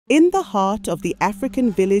In the heart of the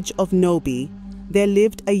African village of Nnobi, there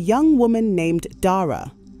lived a young woman named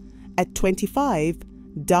Dara. At 25,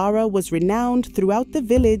 Dara was renowned throughout the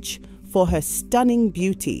village for her stunning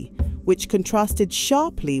beauty, which contrasted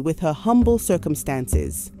sharply with her humble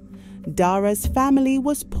circumstances. Dara's family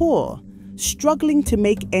was poor, struggling to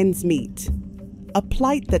make ends meet, a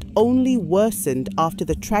plight that only worsened after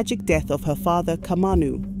the tragic death of her father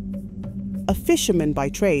Kamanu. A fisherman by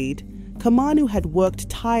trade, Kamanu had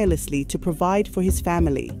worked tirelessly to provide for his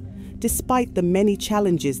family, despite the many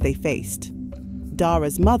challenges they faced.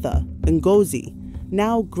 Dara's mother, Ngozi,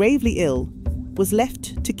 now gravely ill, was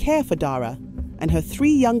left to care for Dara and her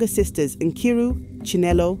three younger sisters Nkiru,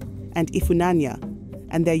 Chinelo, and Ifunanya,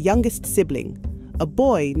 and their youngest sibling, a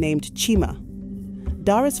boy named Chima.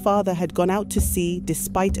 Dara's father had gone out to sea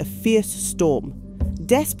despite a fierce storm,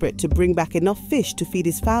 desperate to bring back enough fish to feed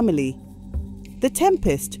his family. The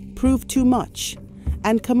tempest proved too much,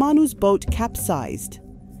 and Kamanu's boat capsized.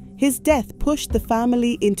 His death pushed the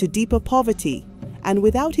family into deeper poverty, and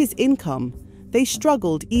without his income, they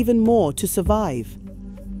struggled even more to survive.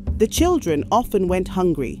 The children often went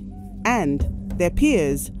hungry, and their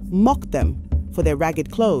peers mocked them for their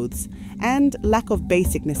ragged clothes and lack of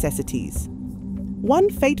basic necessities.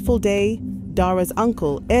 One fateful day, Dara's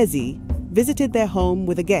uncle, Ngozi, visited their home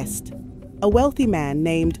with a guest, a wealthy man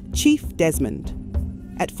named Chief Desmond.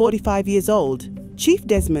 At 45 years old, Chief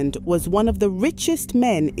Desmond was one of the richest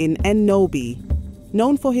men in Nnobi,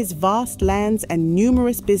 known for his vast lands and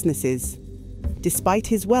numerous businesses. Despite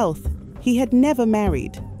his wealth, he had never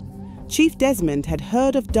married. Chief Desmond had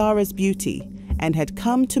heard of Dara's beauty and had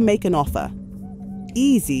come to make an offer.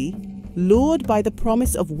 Easy, lured by the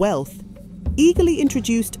promise of wealth, eagerly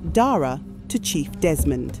introduced Dara to Chief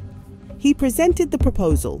Desmond. He presented the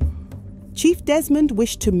proposal. Chief Desmond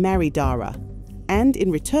wished to marry Dara, and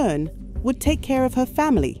in return would take care of her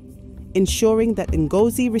family, ensuring that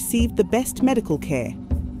Ngozi received the best medical care.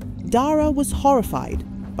 Dara was horrified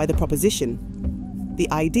by the proposition.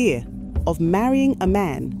 The idea of marrying a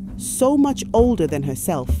man so much older than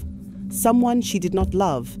herself, someone she did not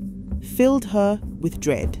love, filled her with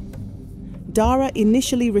dread. Dara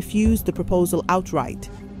initially refused the proposal outright,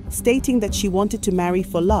 stating that she wanted to marry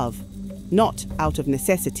for love, not out of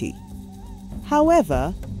necessity.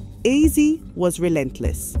 However, Ngozi was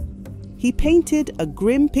relentless. He painted a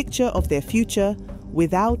grim picture of their future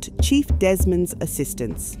without Chief Desmond's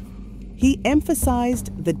assistance. He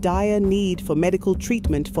emphasized the dire need for medical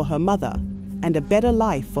treatment for her mother and a better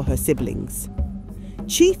life for her siblings.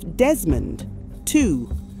 Chief Desmond,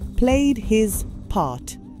 too, played his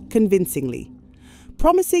part convincingly,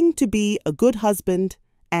 promising to be a good husband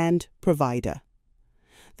and provider.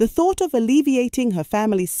 The thought of alleviating her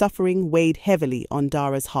family's suffering weighed heavily on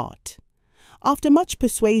Dara's heart. After much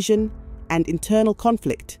persuasion and internal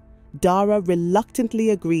conflict, Dara reluctantly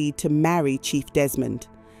agreed to marry Chief Desmond,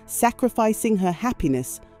 sacrificing her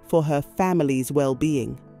happiness for her family's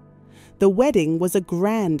well-being. The wedding was a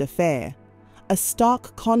grand affair, a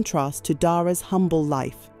stark contrast to Dara's humble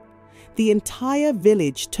life. The entire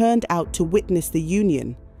village turned out to witness the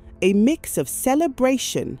union, a mix of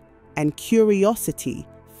celebration and curiosity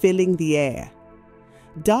filling the air.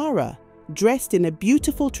 Dara, dressed in a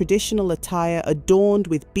beautiful traditional attire adorned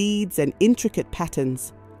with beads and intricate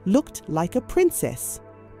patterns, looked like a princess,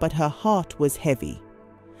 but her heart was heavy.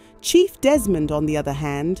 Chief Desmond, on the other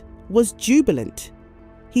hand, was jubilant.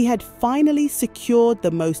 He had finally secured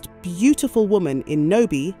the most beautiful woman in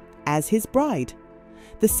Nnobi as his bride.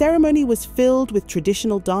 The ceremony was filled with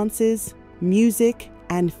traditional dances, music,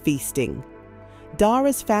 and feasting.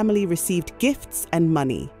 Dara's family received gifts and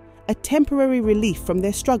money, a temporary relief from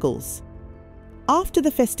their struggles. After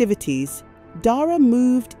the festivities, Dara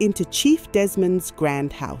moved into Chief Desmond's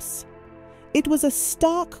grand house. It was a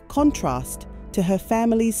stark contrast to her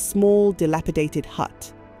family's small, dilapidated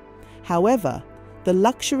hut. However, the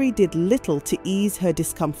luxury did little to ease her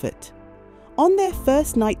discomfort. On their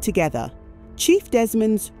first night together, Chief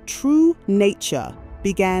Desmond's true nature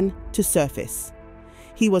began to surface.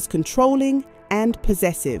 He was controlling and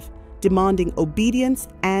possessive, demanding obedience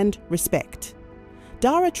and respect.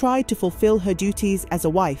 Dara tried to fulfill her duties as a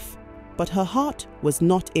wife, but her heart was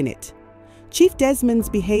not in it. Chief Desmond's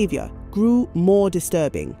behavior grew more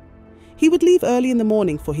disturbing. He would leave early in the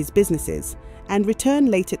morning for his businesses and return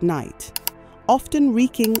late at night, often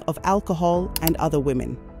reeking of alcohol and other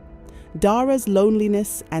women. Dara's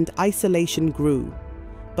loneliness and isolation grew,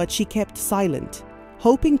 but she kept silent,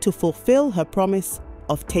 hoping to fulfill her promise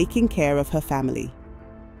of taking care of her family.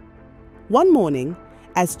 One morning,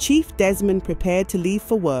 as Chief Desmond prepared to leave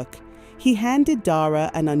for work, he handed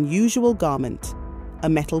Dara an unusual garment, a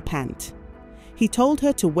metal pant. He told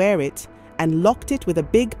her to wear it and locked it with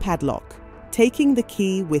a big padlock, taking the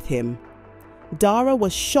key with him. Dara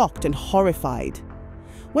was shocked and horrified.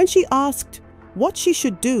 When she asked what she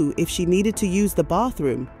should do if she needed to use the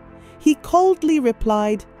bathroom, he coldly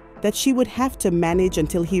replied that she would have to manage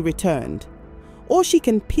until he returned, or she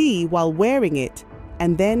can pee while wearing it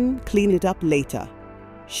and then clean it up later.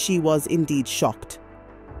 She was indeed shocked.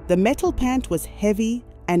 The metal pant was heavy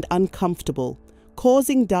and uncomfortable,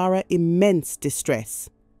 causing Dara immense distress.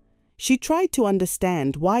 She tried to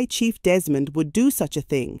understand why Chief Desmond would do such a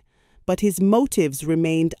thing, but his motives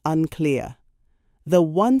remained unclear. The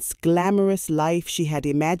once glamorous life she had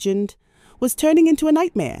imagined was turning into a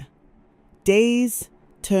nightmare. Days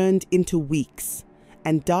turned into weeks,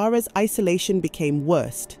 and Dara's isolation became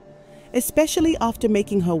worse, especially after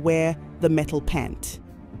making her wear the metal pant.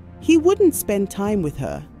 He wouldn't spend time with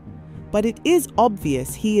her, but it is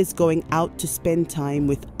obvious he is going out to spend time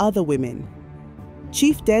with other women.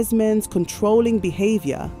 Chief Desmond's controlling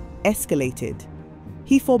behavior escalated.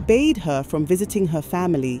 He forbade her from visiting her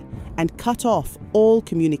family and cut off all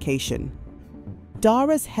communication.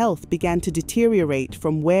 Dara's health began to deteriorate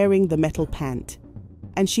from wearing the metal pant,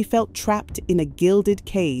 and she felt trapped in a gilded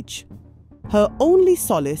cage. Her only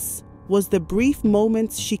solace was the brief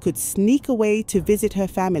moments she could sneak away to visit her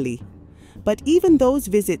family, but even those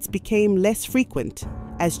visits became less frequent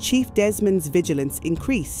as Chief Desmond's vigilance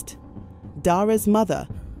increased. Dara's mother,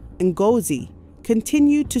 Ngozi,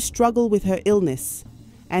 continued to struggle with her illness,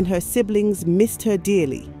 and her siblings missed her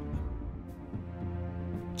dearly.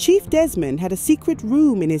 Chief Desmond had a secret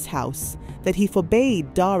room in his house that he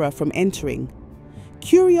forbade Dara from entering.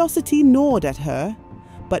 Curiosity gnawed at her,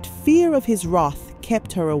 but fear of his wrath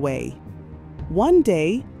kept her away. One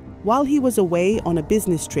day, while he was away on a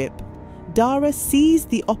business trip, Dara seized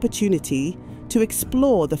the opportunity to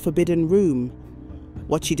explore the forbidden room.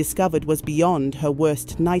 What she discovered was beyond her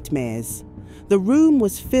worst nightmares. The room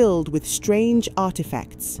was filled with strange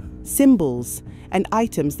artifacts, symbols, and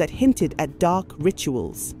items that hinted at dark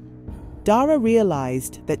rituals. Dara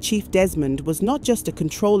realized that Chief Desmond was not just a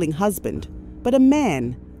controlling husband, but a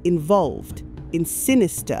man involved in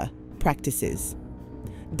sinister practices.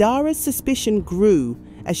 Dara's suspicion grew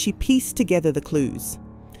as she pieced together the clues.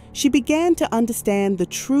 She began to understand the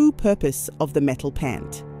true purpose of the metal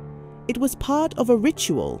pant. It was part of a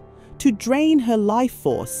ritual to drain her life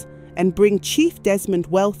force and bring Chief Desmond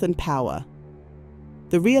wealth and power.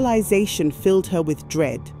 The realization filled her with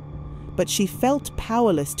dread, but she felt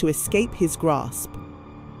powerless to escape his grasp.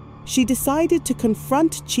 She decided to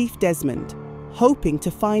confront Chief Desmond, hoping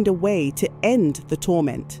to find a way to end the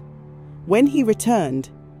torment. When he returned,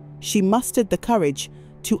 she mustered the courage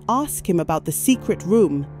to ask him about the secret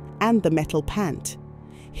room and the metal pant.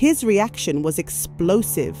 His reaction was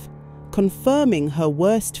explosive, confirming her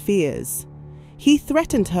worst fears. He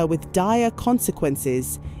threatened her with dire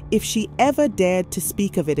consequences if she ever dared to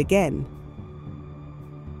speak of it again.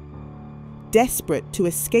 Desperate to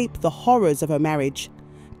escape the horrors of her marriage,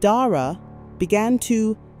 Dara began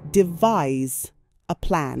to devise a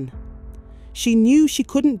plan. She knew she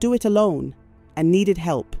couldn't do it alone and needed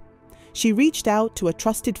help. She reached out to a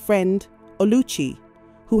trusted friend, Oluchi,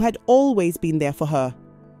 who had always been there for her.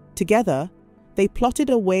 Together, they plotted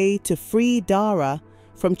a way to free Dara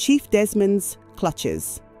from Chief Desmond's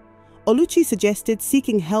clutches. Oluchi suggested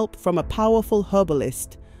seeking help from a powerful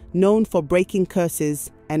herbalist known for breaking curses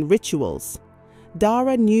and rituals.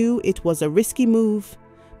 Dara knew it was a risky move,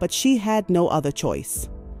 but she had no other choice.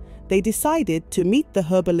 They decided to meet the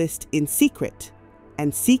herbalist in secret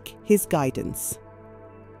and seek his guidance.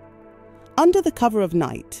 Under the cover of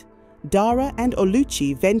night, Dara and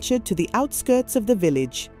Oluchi ventured to the outskirts of the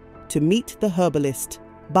village to meet the herbalist,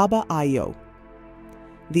 Baba Ayo.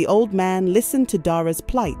 The old man listened to Dara's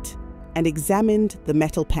plight and examined the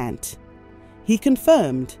metal pant. He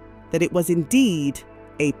confirmed that it was indeed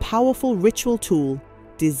a powerful ritual tool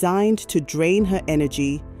designed to drain her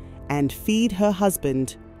energy and feed her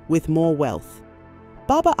husband with more wealth.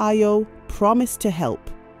 Baba Ayo promised to help,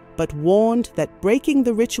 but warned that breaking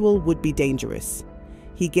the ritual would be dangerous.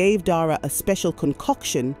 He gave Dara a special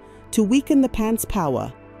concoction to weaken the pant's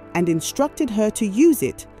power and instructed her to use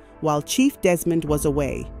it while Chief Desmond was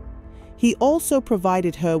away. He also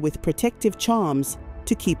provided her with protective charms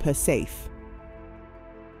to keep her safe.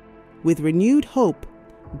 With renewed hope,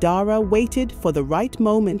 Dara waited for the right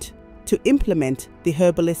moment to implement the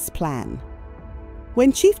herbalist's plan.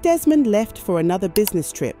 When Chief Desmond left for another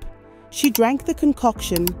business trip, she drank the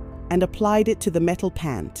concoction and applied it to the metal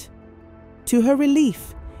pant. To her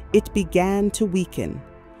relief, it began to weaken,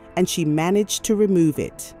 and she managed to remove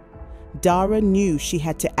it. Dara knew she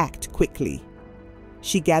had to act quickly.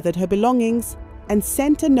 She gathered her belongings and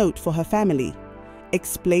sent a note for her family,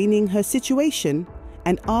 explaining her situation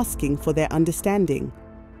and asking for their understanding.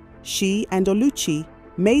 She and Oluchi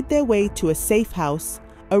made their way to a safe house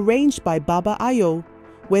arranged by Baba Ayo,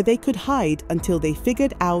 where they could hide until they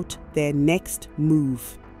figured out their next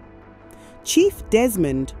move. Chief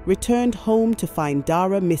Desmond returned home to find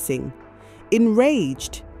Dara missing.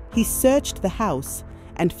 Enraged, he searched the house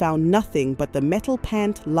and found nothing but the metal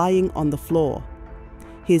pant lying on the floor.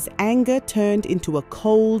 His anger turned into a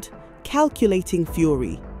cold, calculating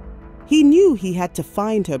fury. He knew he had to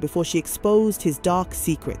find her before she exposed his dark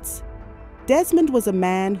secrets. Desmond was a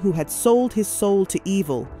man who had sold his soul to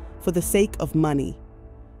evil for the sake of money.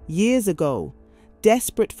 Years ago,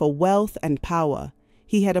 desperate for wealth and power,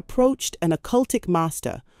 he had approached an occultic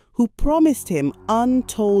master who promised him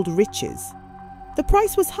untold riches. The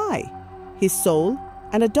price was high: his soul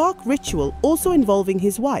and a dark ritual also involving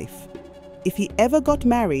his wife. If he ever got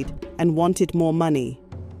married and wanted more money,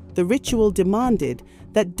 the ritual demanded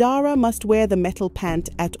that Dara must wear the metal pant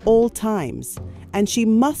at all times, and she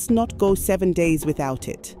must not go 7 days without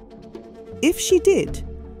it. If she did,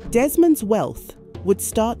 Desmond's wealth would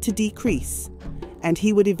start to decrease, and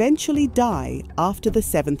he would eventually die after the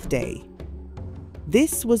 7th day.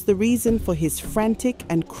 This was the reason for his frantic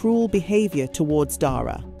and cruel behavior towards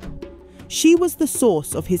Dara. She was the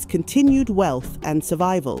source of his continued wealth and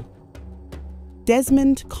survival.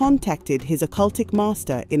 Desmond contacted his occultic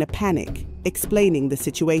master in a panic, explaining the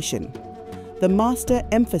situation. The master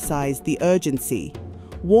emphasized the urgency,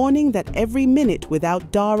 warning that every minute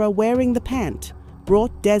without Dara wearing the pant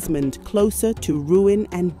brought Desmond closer to ruin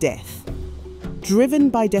and death. Driven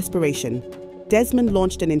by desperation, Desmond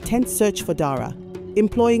launched an intense search for Dara,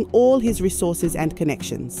 employing all his resources and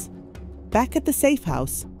connections. Back at the safe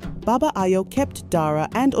house, Baba Ayo kept Dara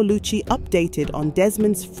and Oluchi updated on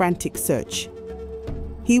Desmond's frantic search.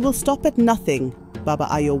 "He will stop at nothing," Baba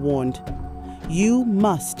Ayo warned. "You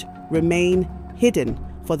must remain hidden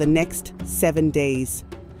for the next 7 days.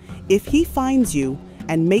 If he finds you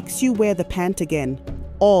and makes you wear the pant again,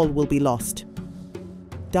 all will be lost."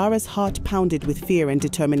 Dara's heart pounded with fear and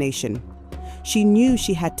determination. She knew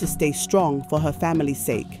she had to stay strong for her family's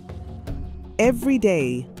sake. Every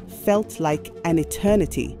day felt like an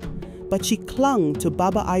eternity, but she clung to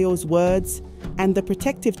Baba Ayo's words and the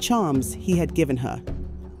protective charms he had given her.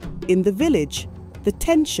 In the village, the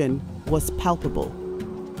tension was palpable.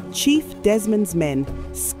 Chief Desmond's men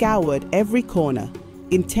scoured every corner,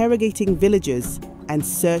 interrogating villagers and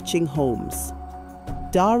searching homes.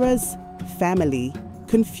 Dara's family,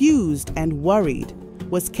 confused and worried,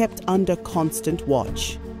 was kept under constant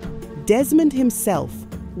watch. Desmond himself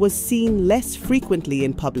was seen less frequently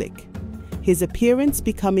in public, his appearance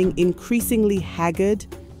becoming increasingly haggard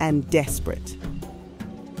and desperate.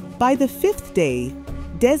 By the 5th day,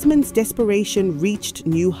 Desmond's desperation reached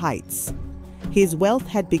new heights. His wealth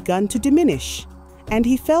had begun to diminish, and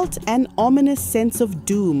he felt an ominous sense of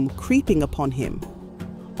doom creeping upon him.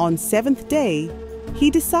 On 7th day,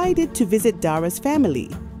 he decided to visit Dara's family,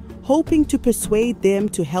 hoping to persuade them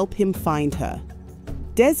to help him find her.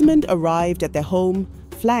 Desmond arrived at their home,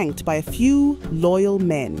 flanked by a few loyal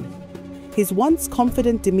men. His once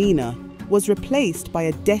confident demeanor was replaced by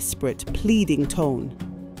a desperate, pleading tone.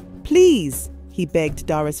 "Please," he begged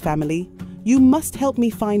Dara's family, "you must help me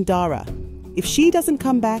find Dara. If she doesn't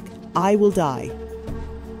come back, I will die."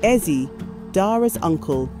 Ezi, Dara's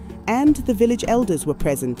uncle, and the village elders were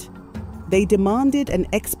present. They demanded an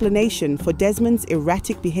explanation for Desmond's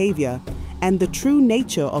erratic behavior and the true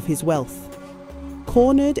nature of his wealth.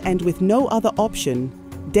 Cornered and with no other option,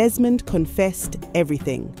 Desmond confessed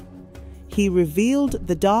everything. He revealed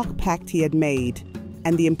the dark pact he had made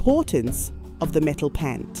and the importance of the metal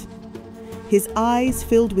pant. His eyes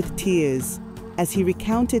filled with tears as he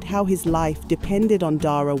recounted how his life depended on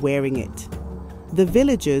Dara wearing it. The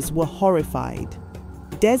villagers were horrified.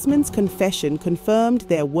 Desmond's confession confirmed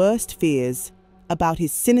their worst fears about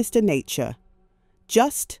his sinister nature.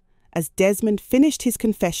 Just as Desmond finished his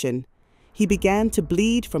confession, he began to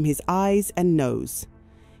bleed from his eyes and nose.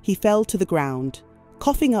 He fell to the ground,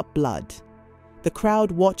 coughing up blood. The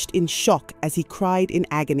crowd watched in shock as he cried in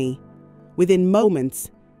agony. Within moments,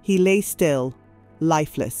 he lay still,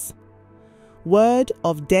 lifeless. Word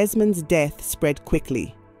of Desmond's death spread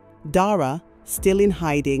quickly. Dara, still in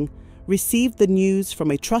hiding, received the news from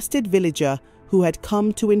a trusted villager who had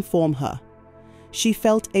come to inform her. She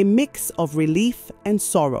felt a mix of relief and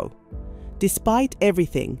sorrow. Despite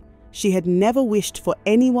everything, she had never wished for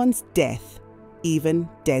anyone's death, even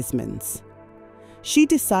Desmond's. She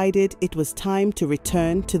decided it was time to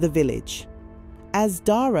return to the village. As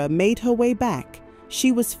Dara made her way back,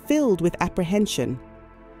 she was filled with apprehension.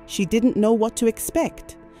 She didn't know what to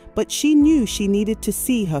expect, but she knew she needed to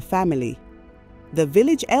see her family. The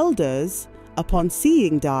village elders, upon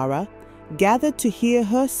seeing Dara, gathered to hear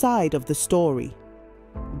her side of the story.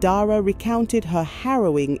 Dara recounted her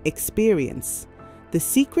harrowing experience, the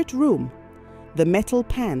secret room, the metal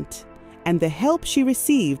pant, and the help she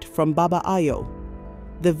received from Baba Ayo.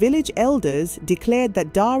 The village elders declared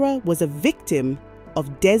that Dara was a victim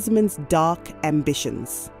of Desmond's dark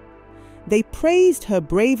ambitions. They praised her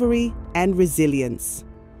bravery and resilience.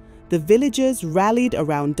 The villagers rallied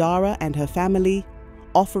around Dara and her family,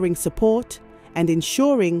 offering support and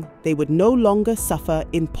ensuring they would no longer suffer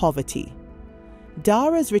in poverty.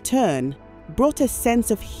 Dara's return brought a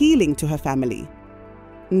sense of healing to her family.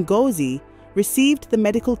 Ngozi received the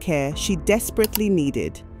medical care she desperately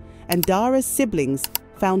needed, and Dara's siblings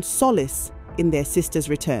found solace in their sister's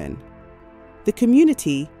return. The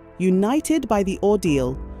community, united by the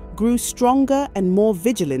ordeal, grew stronger and more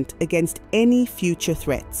vigilant against any future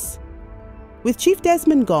threats. With Chief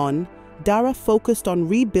Desmond gone, Dara focused on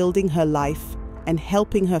rebuilding her life and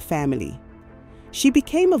helping her family. She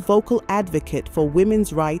became a vocal advocate for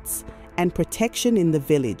women's rights and protection in the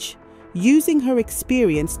village, using her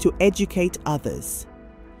experience to educate others.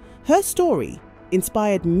 Her story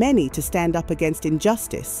inspired many to stand up against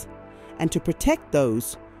injustice and to protect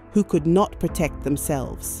those who could not protect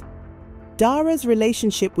themselves. Dara's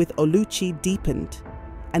relationship with Oluchi deepened,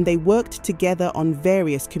 and they worked together on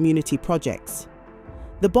various community projects.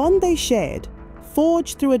 The bond they shared,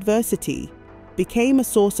 forged through adversity, became a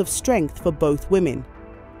source of strength for both women.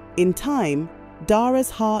 In time, Dara's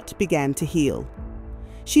heart began to heal.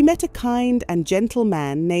 She met a kind and gentle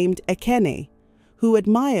man named Ekene, who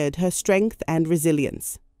admired her strength and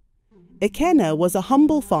resilience. Ekene was a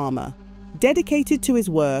humble farmer, dedicated to his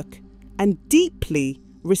work and deeply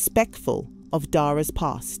respectful of Dara's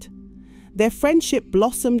past. Their friendship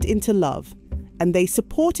blossomed into love, and they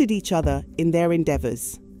supported each other in their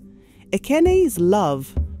endeavors. Ekene's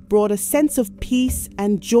love brought a sense of peace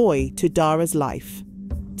and joy to Dara's life.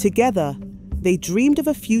 Together, they dreamed of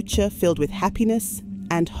a future filled with happiness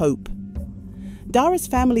and hope. Dara's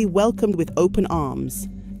family welcomed with open arms,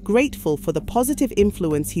 grateful for the positive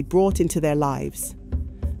influence he brought into their lives.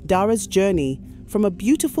 Dara's journey from a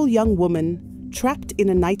beautiful young woman trapped in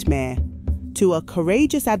a nightmare to a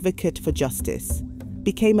courageous advocate for justice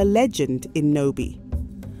became a legend in Nnobi.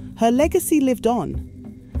 Her legacy lived on,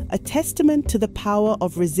 a testament to the power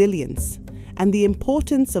of resilience and the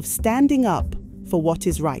importance of standing up for what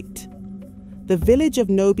is right. The village of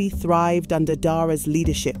Nnobi thrived under Dara's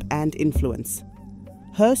leadership and influence.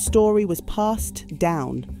 Her story was passed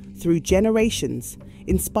down through generations,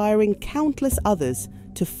 inspiring countless others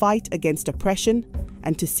to fight against oppression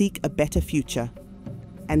and to seek a better future.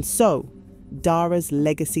 And so, Dara's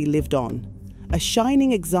legacy lived on, a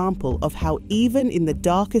shining example of how even in the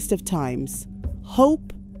darkest of times,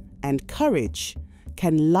 hope and courage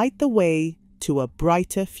can light the way to a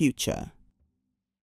brighter future.